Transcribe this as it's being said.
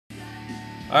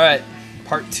Alright,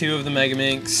 part 2 of the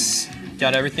megaminx.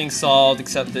 Got everything solved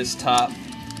except this top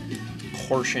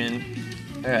portion.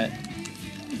 Alright,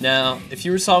 now if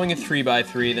you were solving a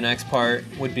 3x3, the next part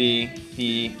would be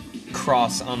the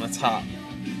cross on the top.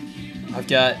 I've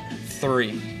got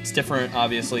 3. It's different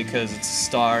obviously because it's a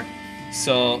star.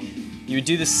 So you would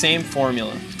do the same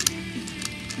formula.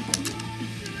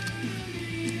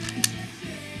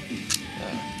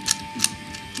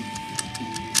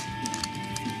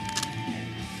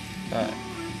 Alright.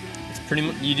 It's pretty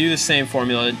much, you do the same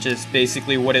formula, just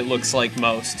basically what it looks like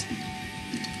most.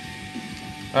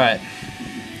 Alright.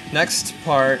 Next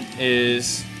part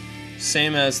is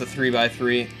same as the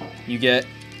 3x3. You get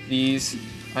these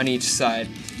on each side.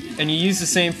 And you use the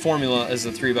same formula as the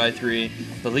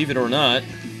 3x3. Believe it or not,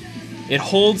 it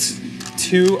holds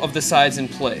 2 of the sides in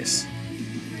place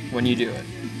when you do it.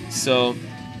 So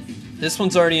this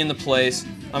one's already in the place.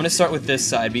 I'm going to start with this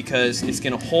side because it's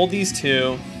going to hold these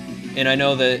 2. And I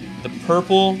know that the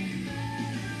purple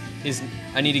is,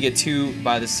 I need to get 2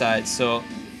 by the side. So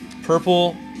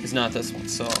purple is not this one.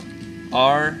 So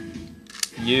R,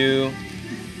 U,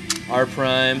 R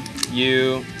prime,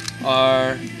 U,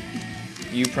 R,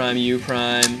 U prime, U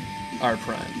prime, R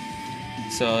prime.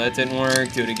 So that didn't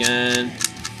work. Do it again.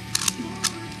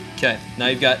 Okay, now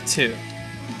you've got 2.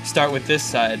 Start with this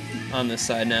side on this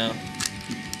side now.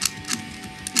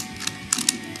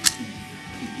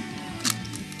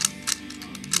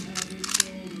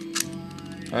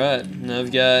 Alright, now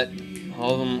I've got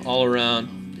all of them all around.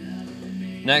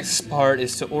 Next part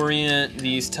is to orient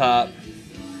these top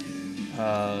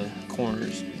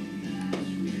corners.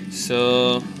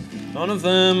 So none of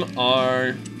them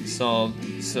are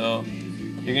solved. So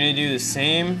you're going to do the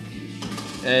same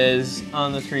as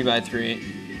on the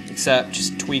 3x3, except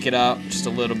just tweak it out just a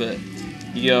little bit.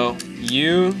 You go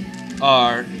U,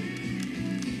 R,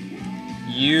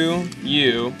 U,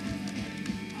 U,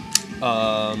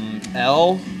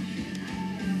 L,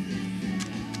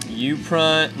 U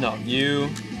prime, no, U,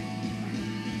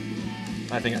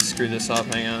 I think I screwed this up,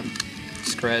 hang on,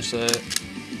 scratch that.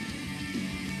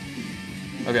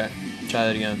 Okay, try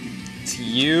that again. It's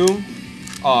U,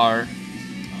 R,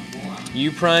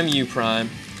 U prime,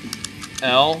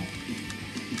 L,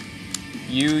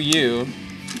 U, U,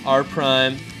 R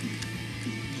prime,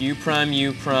 U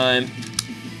prime,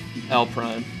 L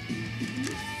prime,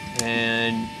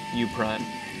 and U prime.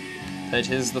 That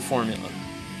is the formula.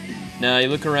 Now you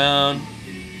look around,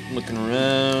 looking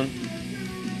around,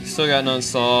 still got none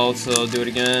solved, so do it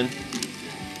again.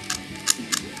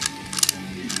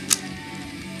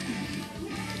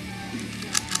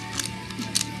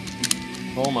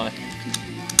 Oh my.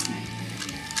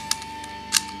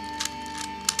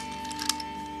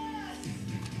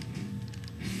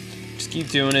 Just keep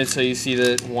doing it so you see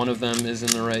that one of them is in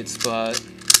the right spot.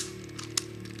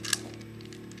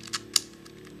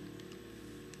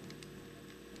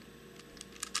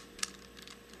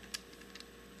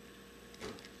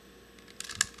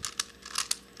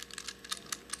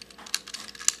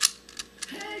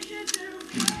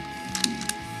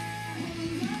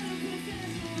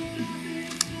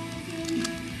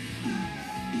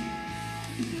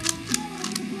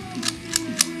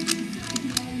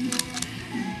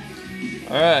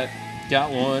 Alright, got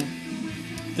one.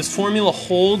 This formula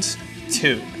holds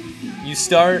 2. When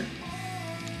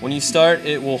you start,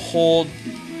 it will hold,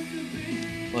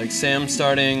 like say I'm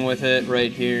starting with it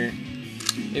right here,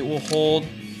 it will hold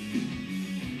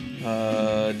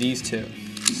these 2.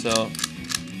 So,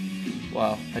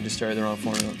 wow, I just started the wrong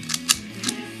formula.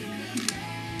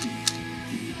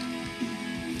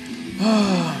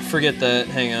 Forget that,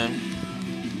 hang on.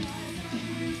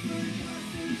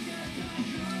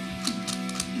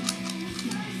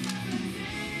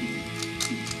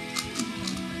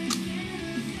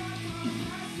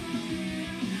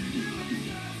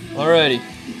 Alrighty.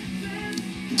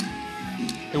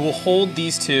 It will hold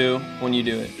these 2 when you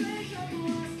do it.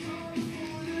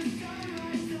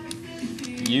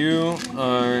 You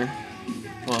are,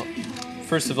 well,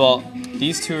 first of all,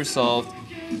 these 2 are solved.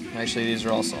 Actually, these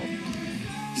are all solved.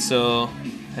 So,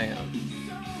 hang on.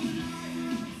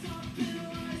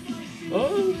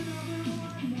 Oh.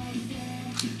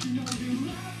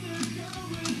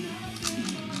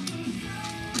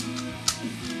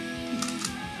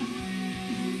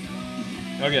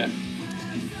 Okay,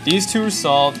 these 2 are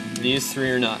solved, these 3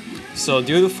 are not. So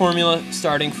do the formula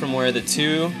starting from where the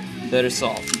 2 that are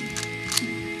solved.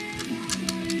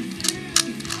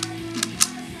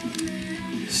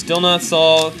 Still not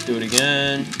solved, do it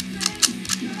again.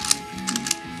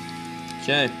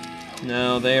 Okay,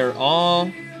 now they are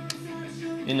all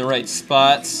in the right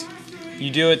spots. you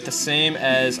do it the same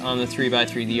as on the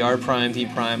 3x3, the R prime, D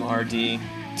prime, RD,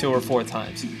 2 or 4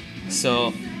 times.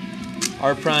 So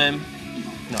R prime,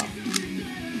 no.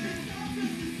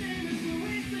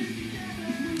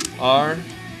 R,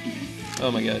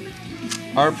 oh my god.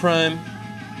 R prime,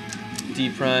 D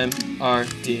prime, R,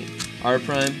 D. R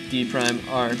prime, D prime,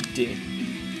 R,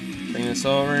 D. Bring this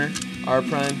over. R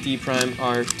prime, D prime,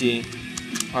 R, D.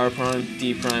 R prime,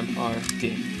 D prime, R,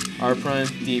 D. R prime,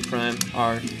 D prime,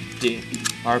 R, D.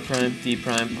 R prime, D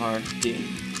prime, R, D.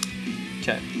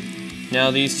 Okay. Now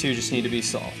these two just need to be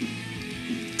solved.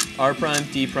 R prime,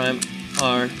 D prime,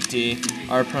 R, D.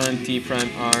 R prime, D prime,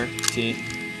 R, D.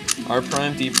 R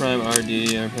prime, D prime, R,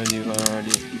 D. R prime, D prime, R,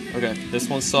 D. Okay, this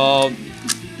one's solved.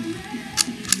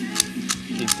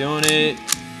 Keep doing it.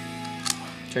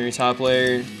 Turn your top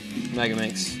layer,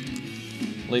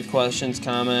 megaminx. Leave questions,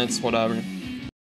 comments, whatever.